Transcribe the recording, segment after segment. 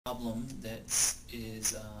problem that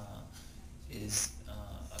is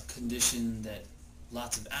a condition that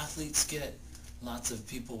lots of athletes get, lots of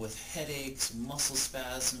people with headaches, muscle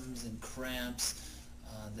spasms, and cramps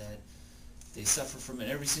that they suffer from it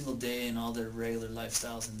every single day in all their regular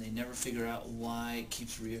lifestyles, and they never figure out why it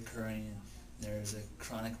keeps reoccurring. And there's a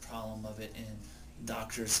chronic problem of it, and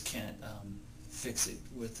doctors can't fix it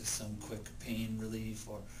with some quick pain relief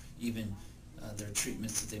or even their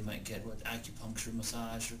treatments that they might get with acupuncture,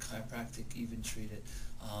 massage, or chiropractic even treat it.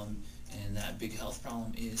 And that big health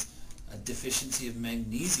problem is a deficiency of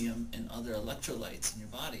magnesium and other electrolytes in your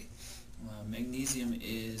body. Magnesium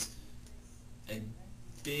is a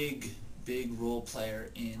big role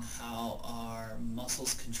player in how our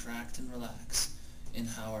muscles contract and relax, and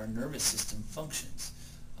how our nervous system functions.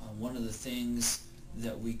 One of the things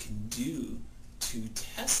that we can do to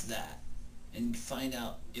test that and find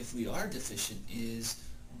out if we are deficient is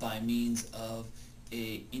by means of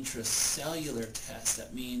a intracellular test.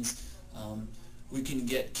 That means we can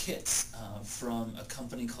get kits from a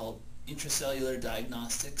company called Intracellular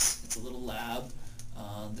Diagnostics. It's a little lab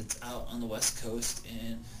that's out on the West Coast,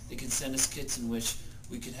 and they can send us kits in which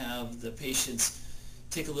we can have the patients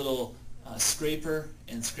take a little scraper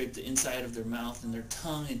and scrape the inside of their mouth and their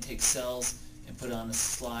tongue and take cells and put it on a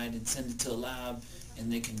slide and send it to a lab,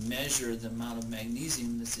 and they can measure the amount of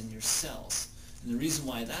magnesium that's in your cells. And the reason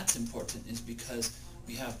why that's important is because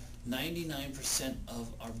we have 99%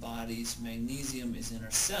 of our body's magnesium is in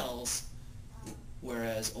our cells,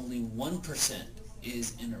 whereas only 1%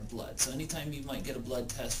 is in our blood. So anytime you might get a blood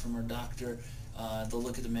test from our doctor, they'll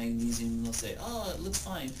look at the magnesium and they'll say, oh, it looks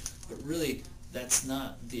fine, but really that's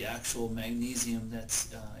not the actual magnesium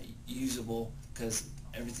that's usable, because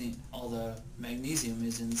all the magnesium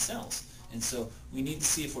is in the cells. And so we need to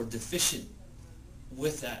see if we're deficient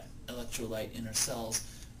with that electrolyte in our cells,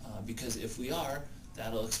 because if we are,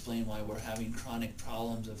 that'll explain why we're having chronic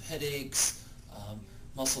problems of headaches,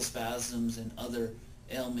 muscle spasms, and other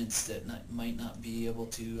ailments that might not be able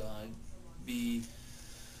to be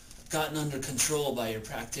gotten under control by your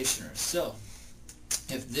practitioner. So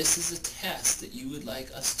if this is a test that you would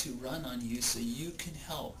like us to run on you so you can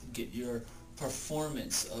help get your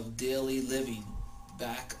performance of daily living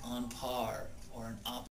back on par or an